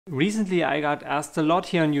Recently I got asked a lot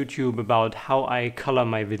here on YouTube about how I color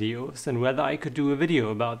my videos and whether I could do a video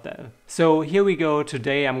about that. So here we go.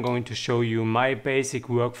 Today I'm going to show you my basic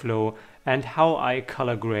workflow and how I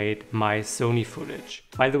color grade my Sony footage.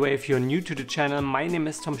 By the way, if you're new to the channel, my name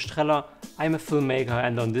is Tom Streller. I'm a filmmaker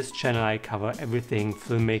and on this channel I cover everything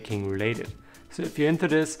filmmaking related. So if you're into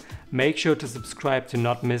this, make sure to subscribe to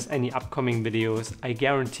not miss any upcoming videos. I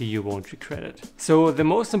guarantee you won't regret it. So the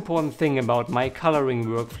most important thing about my coloring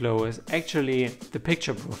workflow is actually the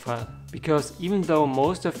picture profile. Because even though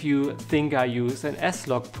most of you think I use an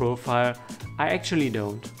S-Log profile, I actually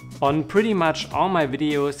don't. On pretty much all my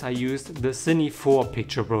videos I used the Cine 4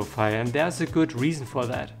 picture profile, and there's a good reason for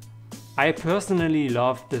that. I personally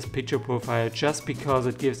love this picture profile just because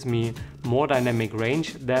it gives me more dynamic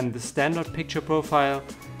range than the standard picture profile,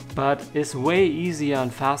 but is way easier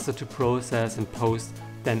and faster to process and post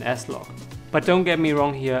than S-Log. But don't get me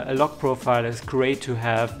wrong here, a log profile is great to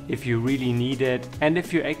have if you really need it and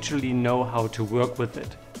if you actually know how to work with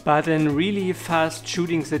it. But in really fast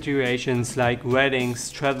shooting situations like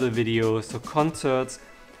weddings, travel videos or concerts,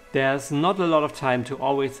 there's not a lot of time to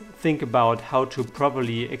always think about how to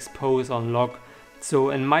properly expose on log, so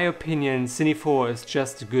in my opinion Cine 4 is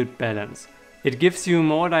just a good balance. It gives you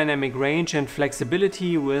more dynamic range and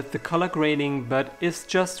flexibility with the color grading, but is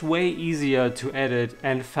just way easier to edit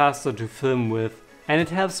and faster to film with, and it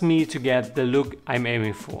helps me to get the look I'm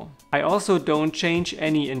aiming for. I also don't change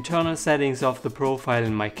any internal settings of the profile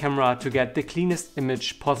in my camera to get the cleanest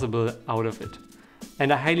image possible out of it.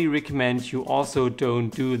 And I highly recommend you also don't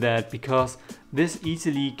do that because this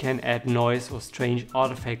easily can add noise or strange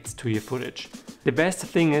artifacts to your footage. The best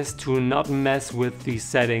thing is to not mess with these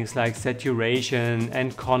settings like saturation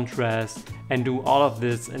and contrast and do all of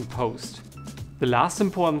this in post. The last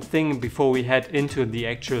important thing before we head into the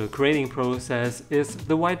actual grading process is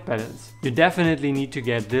the white balance. You definitely need to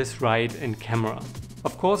get this right in camera.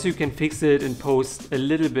 Of course you can fix it in post a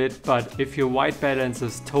little bit, but if your white balance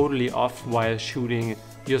is totally off while shooting,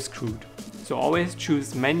 you're screwed. So always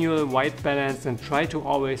choose manual white balance and try to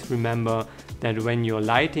always remember that when your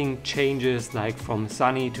lighting changes, like from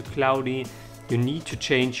sunny to cloudy, you need to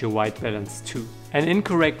change your white balance too. An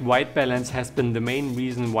incorrect white balance has been the main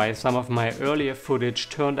reason why some of my earlier footage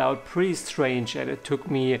turned out pretty strange, and it took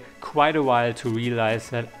me quite a while to realize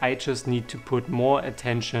that I just need to put more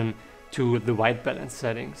attention to the white balance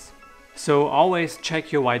settings. So always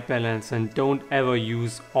check your white balance and don't ever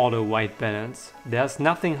use auto white balance. There's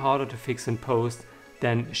nothing harder to fix in post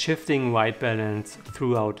than shifting white balance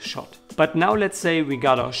throughout a shot. But now let's say we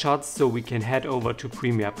got our shots, so we can head over to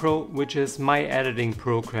Premiere Pro, which is my editing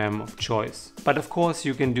program of choice. But of course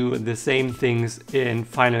you can do the same things in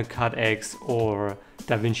Final Cut X or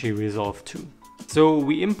DaVinci Resolve 2. So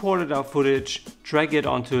we imported our footage, drag it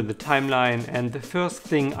onto the timeline, and the first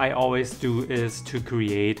thing I always do is to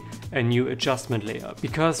create a new adjustment layer.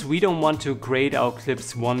 Because we don't want to grade our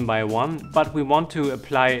clips one by one, but we want to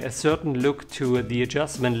apply a certain look to the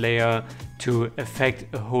adjustment layer to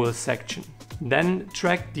affect a whole section. Then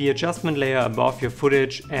drag the adjustment layer above your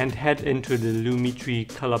footage and head into the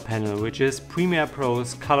LUMETRI color panel, which is Premiere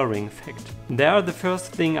Pro's coloring effect. There the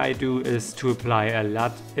first thing I do is to apply a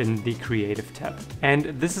LUT in the Creative tab. And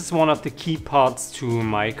this is one of the key parts to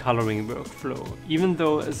my coloring workflow. Even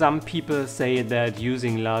though some people say that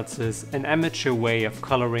using LUTs is an amateur way of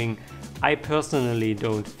coloring, I personally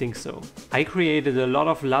don't think so. I created a lot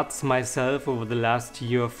of LUTs myself over the last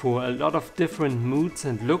year for a lot of different moods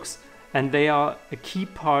and looks, and they are a key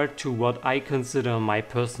part to what I consider my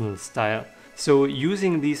personal style. So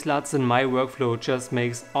using these LUTs in my workflow just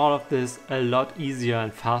makes all of this a lot easier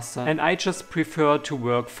and faster, and I just prefer to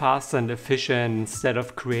work fast and efficient instead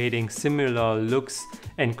of creating similar looks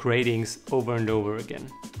and gradings over and over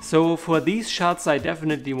again. So for these shots I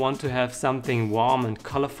definitely want to have something warm and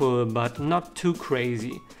colorful, but not too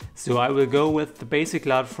crazy. So I will go with the basic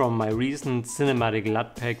LUT from my recent cinematic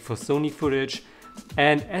LUT pack for Sony footage.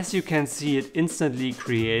 And as you can see, it instantly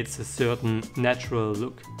creates a certain natural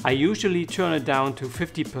look. I usually turn it down to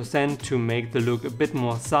 50% to make the look a bit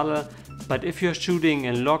more subtle, but if you're shooting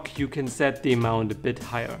in log you can set the amount a bit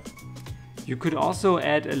higher. You could also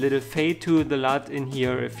add a little fade to the LUT in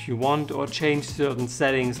here if you want, or change certain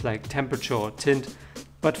settings like temperature or tint.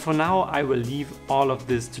 But for now I will leave all of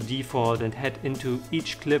this to default and head into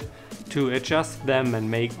each clip to adjust them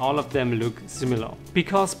and make all of them look similar.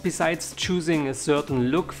 Because besides choosing a certain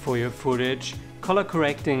look for your footage, color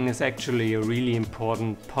correcting is actually a really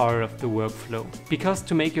important part of the workflow. Because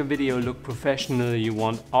to make your video look professional, you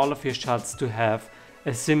want all of your shots to have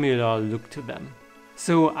a similar look to them.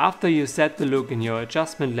 So after you set the look in your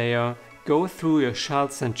adjustment layer, go through your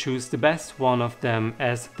shots and choose the best one of them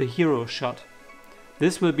as the hero shot.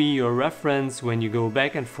 This will be your reference when you go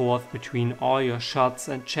back and forth between all your shots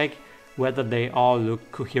and check whether they all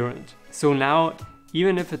look coherent. So now,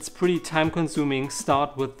 even if it's pretty time consuming,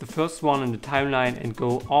 start with the first one in the timeline and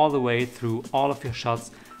go all the way through all of your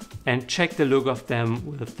shots and check the look of them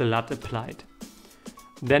with the LUT applied.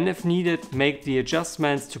 Then if needed, make the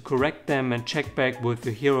adjustments to correct them and check back with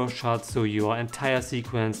your hero shot so your entire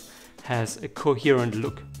sequence has a coherent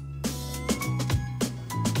look.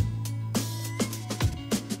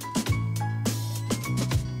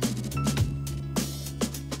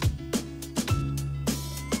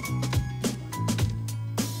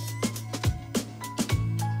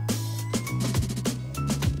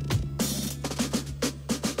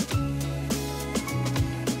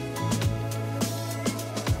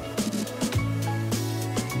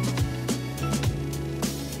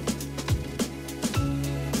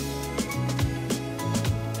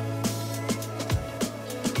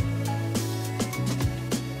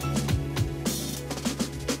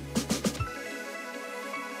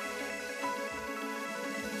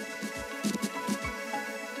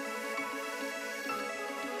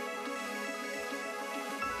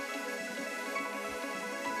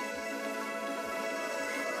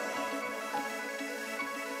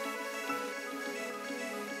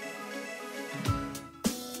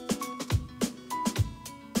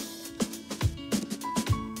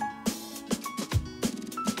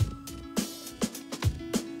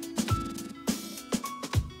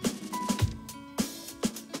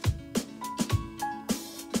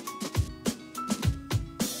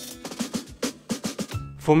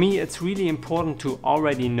 For me, it's really important to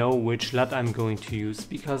already know which LUT I'm going to use,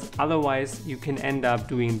 because otherwise you can end up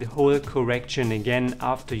doing the whole correction again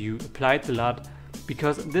after you applied the LUT,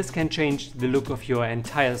 because this can change the look of your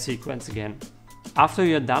entire sequence again. After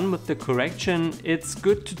you're done with the correction, it's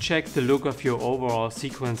good to check the look of your overall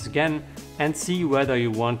sequence again and see whether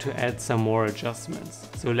you want to add some more adjustments.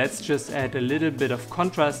 So let's just add a little bit of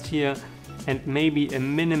contrast here and maybe a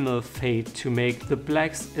minimal fade to make the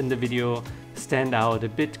blacks in the video stand out a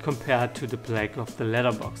bit compared to the black of the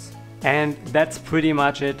letterbox. And that's pretty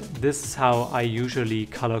much it. This is how I usually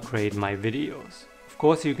color grade my videos. Of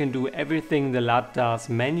course, you can do everything the LUT does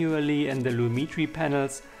manually in the LUMETRI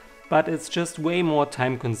panels, but it's just way more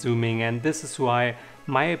time consuming, and this is why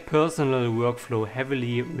my personal workflow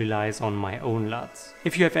heavily relies on my own LUTs.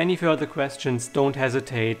 If you have any further questions, don't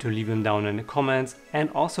hesitate to leave them down in the comments, and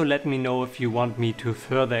also let me know if you want me to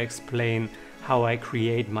further explain how I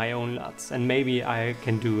create my own LUTs, and maybe I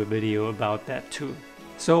can do a video about that too.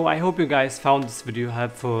 So I hope you guys found this video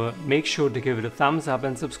helpful. Make sure to give it a thumbs up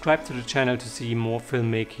and subscribe to the channel to see more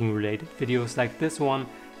filmmaking related videos like this one,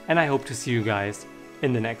 and I hope to see you guys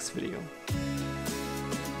in the next video.